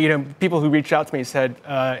 And, people who reached out to me said,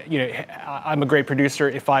 I'm a great producer.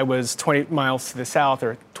 If I was 20 miles to the south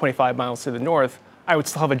or 25 miles to the north, I would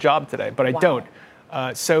still have a job today, but I don't.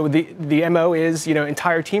 So the MO is,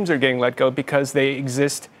 entire teams are getting let go because they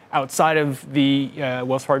exist outside of the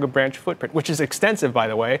Wells Fargo branch footprint, which is extensive, by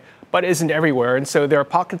the way, but isn't everywhere. And so there are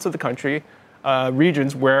pockets of the country,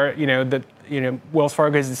 regions where Wells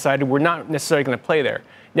Fargo has decided we're not necessarily going to play there.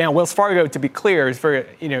 Now, Wells Fargo, to be clear, is very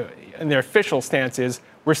and their official stance is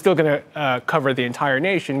we're still going to cover the entire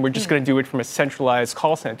nation. We're just going to do it from a centralized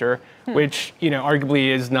call center, which arguably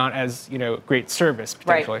is not as great service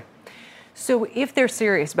potentially. Right. So if they're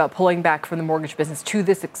serious about pulling back from the mortgage business to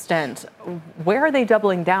this extent, where are they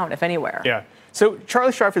doubling down, if anywhere? Yeah. So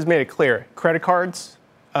Charlie Scharf has made it clear. Credit cards,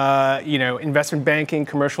 investment banking,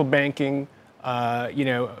 commercial banking,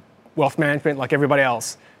 wealth management, like everybody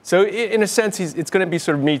else. So in a sense, it's going to be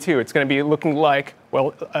sort of me too. It's going to be looking like,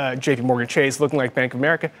 JP Morgan Chase, looking like Bank of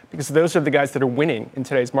America, because those are the guys that are winning in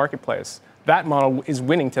today's marketplace. That model is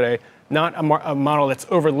winning today, not a model that's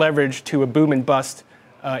over-leveraged to a boom and bust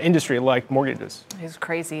industry like mortgages. It's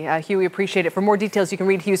crazy. Hugh, we appreciate it. For more details, you can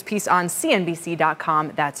read Hugh's piece on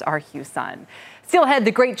CNBC.com. That's our Hugh Sun. Still ahead,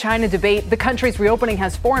 the great China debate. The country's reopening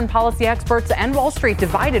has foreign policy experts and Wall Street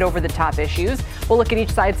divided over the top issues. We'll look at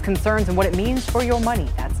each side's concerns and what it means for your money.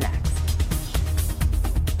 That's next.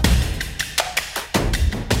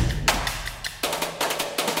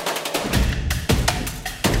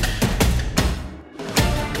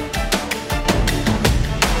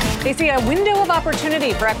 They see a window of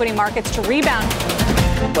opportunity for equity markets to rebound.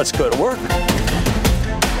 Let's go to work.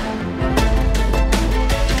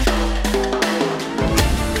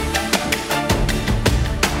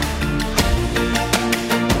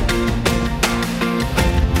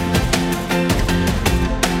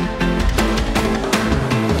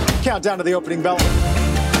 Countdown to the opening bell.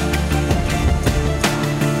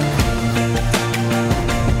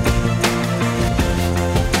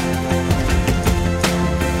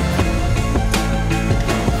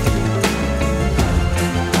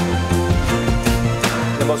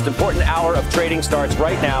 The most important hour of trading starts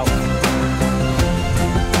right now.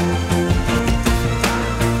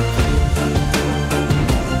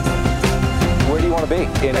 Where do you want to be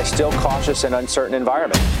in a still cautious and uncertain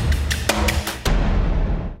environment?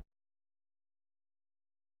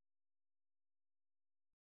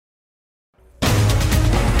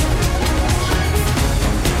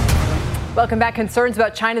 Welcome back. Concerns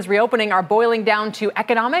about China's reopening are boiling down to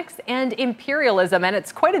economics and imperialism, and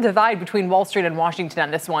it's quite a divide between Wall Street and Washington on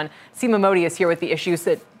this one. Seema Modi is here with the issues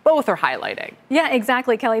that both are highlighting. Yeah,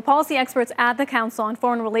 exactly, Kelly. Policy experts at the Council on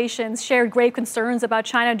Foreign Relations shared grave concerns about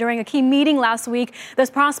China during a key meeting last week. This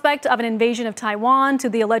prospect of an invasion of Taiwan, to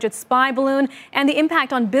the alleged spy balloon, and the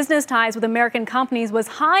impact on business ties with American companies was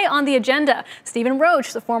high on the agenda. Stephen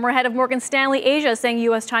Roach, the former head of Morgan Stanley Asia, saying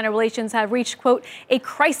U.S.-China relations have reached, quote, a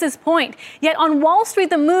crisis point. Yet on Wall Street,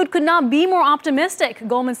 the mood could not be more optimistic.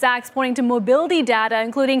 Goldman Sachs pointing to mobility data,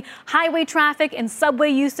 including highway traffic and subway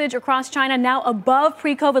usage across China now above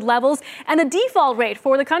pre-COVID levels, and the default rate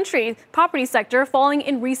for the country property sector falling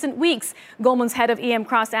in recent weeks. Goldman's head of EM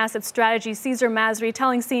cross-asset strategy, Cesar Masri,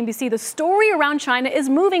 telling CNBC the story around China is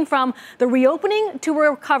moving from the reopening to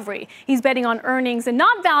a recovery. He's betting on earnings and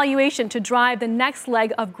not valuation to drive the next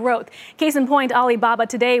leg of growth. Case in point, Alibaba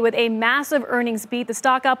today with a massive earnings beat, the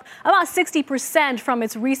stock up about 60% from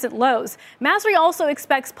its recent lows. Masri also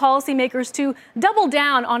expects policymakers to double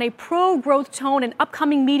down on a pro-growth tone in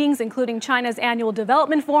upcoming meetings, including China's annual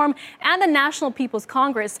development forum and the National People's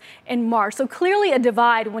Congress in March. So clearly a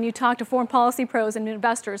divide when you talk to foreign policy pros and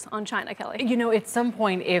investors on China, Kelly. You know, at some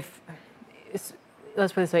point, let's put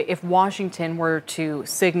it this way, if Washington were to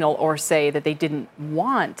signal or say that they didn't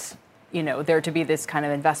want, you know, there to be this kind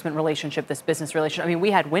of investment relationship, this business relationship. I mean,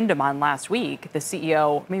 we had Wyndham on last week, the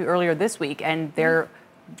CEO, maybe earlier this week, and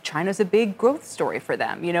China's a big growth story for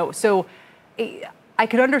them, you know. So I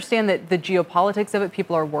could understand that the geopolitics of it,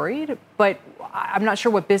 people are worried, but I'm not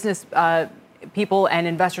sure what business people and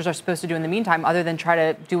investors are supposed to do in the meantime other than try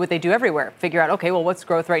to do what they do everywhere. Figure out, okay, well, what's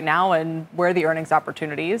growth right now and where are the earnings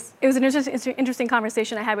opportunities? It was an interesting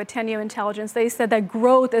conversation I had with Teneo Intelligence. They said that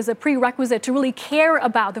growth is a prerequisite to really care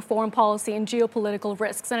about the foreign policy and geopolitical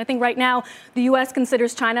risks. And I think right now the U.S.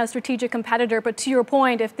 considers China a strategic competitor. But to your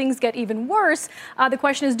point, if things get even worse, the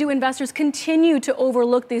question is, do investors continue to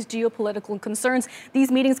overlook these geopolitical concerns?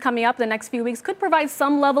 These meetings coming up in the next few weeks could provide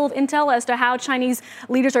some level of intel as to how Chinese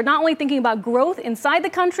leaders are not only thinking about growth inside the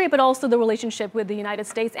country, but also the relationship with the United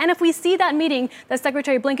States. And if we see that meeting that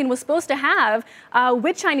Secretary Blinken was supposed to have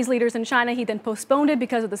with Chinese leaders in China, he then postponed it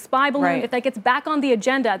because of the spy balloon. Right. If that gets back on the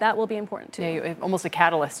agenda, that will be important too. Yeah, almost a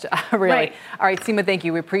catalyst, really. Right. All right, Seema, thank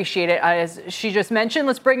you. We appreciate it. As she just mentioned,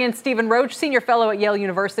 let's bring in Stephen Roach, senior fellow at Yale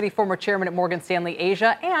University, former chairman at Morgan Stanley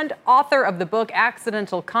Asia, and author of the book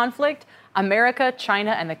Accidental Conflict, America,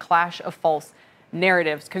 China, and the Clash of False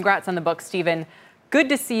Narratives. Congrats on the book, Stephen. Good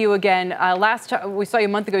to see you again. Last time we saw you a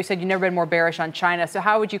month ago, you said you've never been more bearish on China. So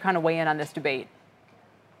how would you kind of weigh in on this debate?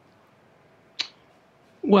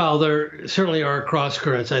 Well, there certainly are cross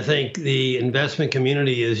currents. I think the investment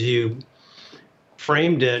community, as you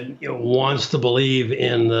framed it, wants to believe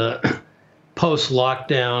in the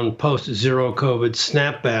post-lockdown, post-zero COVID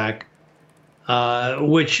snapback,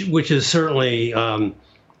 which is certainly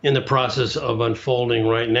in the process of unfolding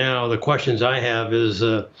right now. The questions I have is,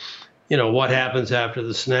 what happens after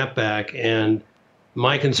the snapback? And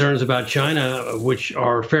my concerns about China, which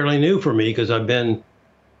are fairly new for me because I've been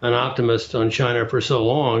an optimist on China for so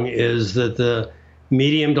long, is that the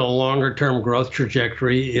medium to longer term growth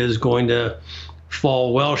trajectory is going to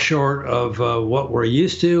fall well short of what we're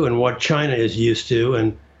used to and what China is used to.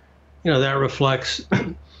 And, that reflects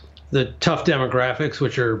the tough demographics,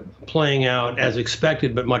 which are playing out as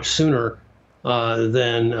expected, but much sooner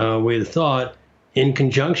than we had thought, in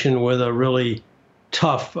conjunction with a really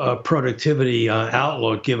tough productivity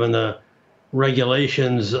outlook, given the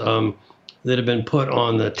regulations that have been put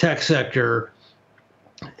on the tech sector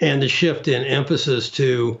and the shift in emphasis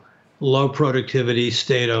to low productivity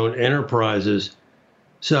state-owned enterprises.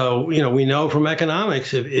 So, we know from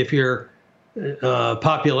economics, if your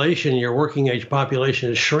population, your working age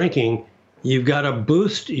population is shrinking, you've got to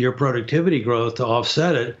boost your productivity growth to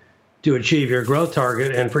offset it, to achieve your growth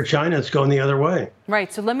target. And for China, it's going the other way.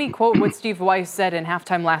 Right. So let me quote what Steve Weiss said in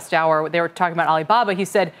halftime last hour. They were talking about Alibaba. He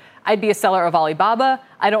said, I'd be a seller of Alibaba.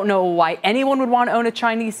 I don't know why anyone would want to own a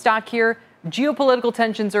Chinese stock here. Geopolitical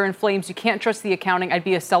tensions are in flames. You can't trust the accounting. I'd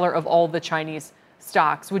be a seller of all the Chinese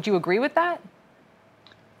stocks. Would you agree with that?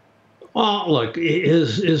 Well, look,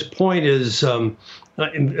 his point is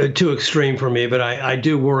too extreme for me, but I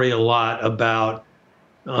do worry a lot about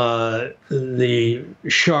the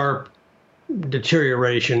sharp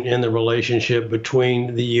deterioration in the relationship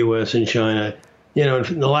between the U.S. and China.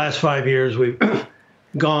 In the last 5 years, we've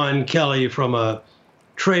gone, Kelly, from a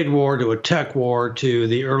trade war to a tech war to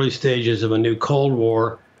the early stages of a new Cold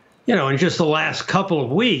War. In just the last couple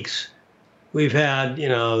of weeks, we've had,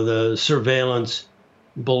 the surveillance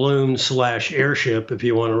balloon / airship, if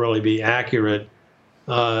you want to really be accurate,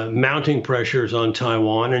 mounting pressures on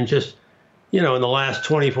Taiwan. And just, in the last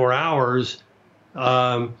 24 hours,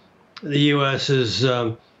 the U.S. has,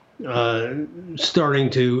 starting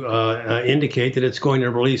to indicate that it's going to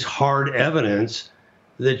release hard evidence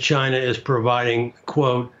that China is providing,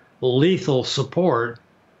 quote, lethal support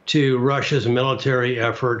to Russia's military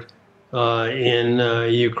effort in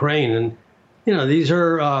Ukraine. And, these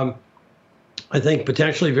are, I think,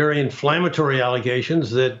 potentially very inflammatory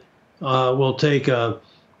allegations that will take a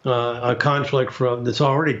conflict that's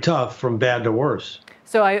already tough from bad to worse.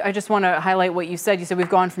 So I just want to highlight what you said. You said we've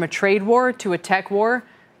gone from a trade war to a tech war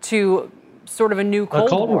to sort of a new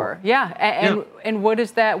Cold War. Yeah. And what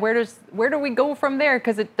is that? Where do we go from there?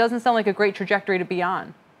 Because it doesn't sound like a great trajectory to be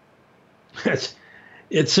on.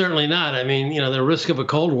 It's certainly not. I mean, the risk of a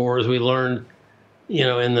Cold War, as we learned,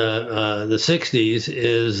 in the 60s,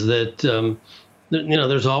 is that,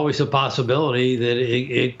 there's always a possibility that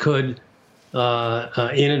it could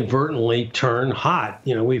inadvertently turn hot.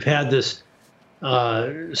 We've had this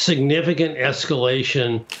significant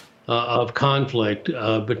escalation of conflict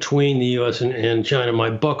between the U.S. and China. My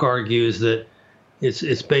book argues that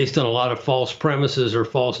it's based on a lot of false premises or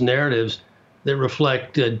false narratives that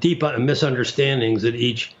reflect deep misunderstandings that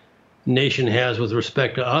each nation has with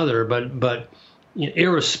respect to other. But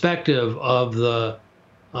irrespective of the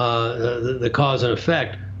cause and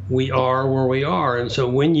effect, we are where we are. And so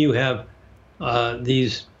when you have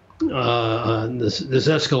this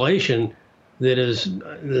escalation, that is,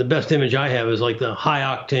 the best image I have is like the high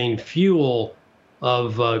octane fuel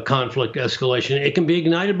of conflict escalation. It can be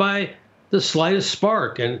ignited by the slightest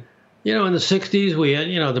spark. And, in the 60s, we had,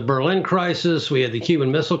 the Berlin crisis, we had the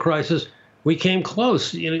Cuban Missile Crisis. We came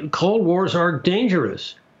close. Cold wars are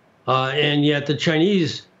dangerous. And yet the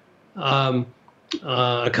Chinese economy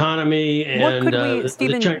and what could we,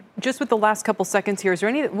 Stephen, just with the last couple seconds here,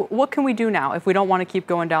 what can we do now if we don't want to keep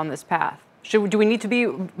going down this path? Do we need to be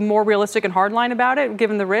more realistic and hardline about it,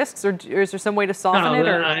 given the risks, or is there some way to soften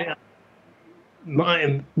it?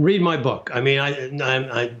 Read my book. I mean,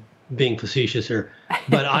 I'm being facetious here,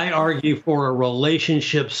 but I argue for a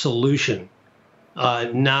relationship solution,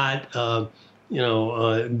 not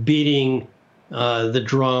beating the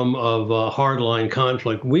drum of hardline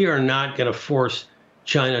conflict. We are not going to force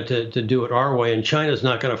China to do it our way, and China's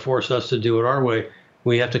not going to force us to do it our way.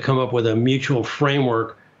 We have to come up with a mutual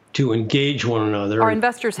framework to engage one another. Are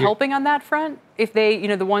investors helping on that front? If they,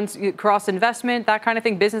 the ones cross investment, that kind of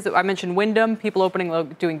thing, business, I mentioned Wyndham, people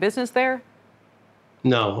doing business there?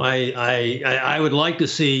 No, I would like to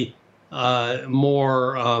see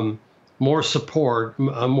more support,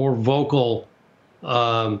 a more vocal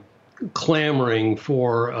clamoring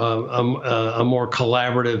for a more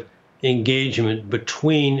collaborative engagement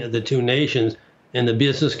between the two nations, and the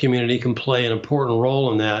business community can play an important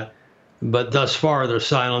role in that. But thus far, their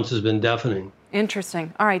silence has been deafening.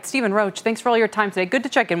 Interesting. All right, Stephen Roach, thanks for all your time today. Good to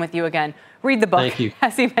check in with you again. Read the book, Thank you.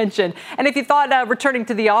 as he mentioned. And if you thought returning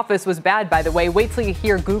to the office was bad, by the way, wait till you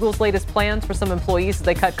hear Google's latest plans for some employees as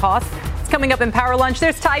they cut costs. It's coming up in Power Lunch.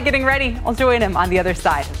 There's Ty getting ready. I'll join him on the other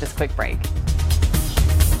side of this quick break.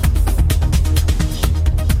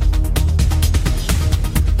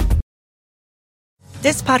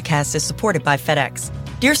 This podcast is supported by FedEx.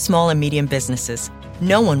 Dear small and medium businesses,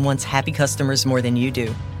 no one wants happy customers more than you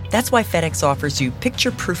do. That's why FedEx offers you picture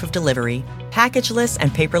proof of delivery, packageless and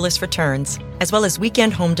paperless returns, as well as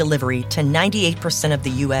weekend home delivery to 98% of the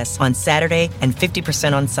U.S. on Saturday and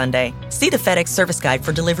 50% on Sunday. See the FedEx service guide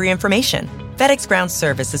for delivery information. FedEx Ground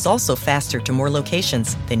service is also faster to more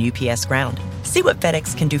locations than UPS Ground. See what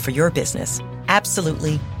FedEx can do for your business.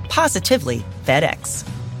 Absolutely, positively FedEx.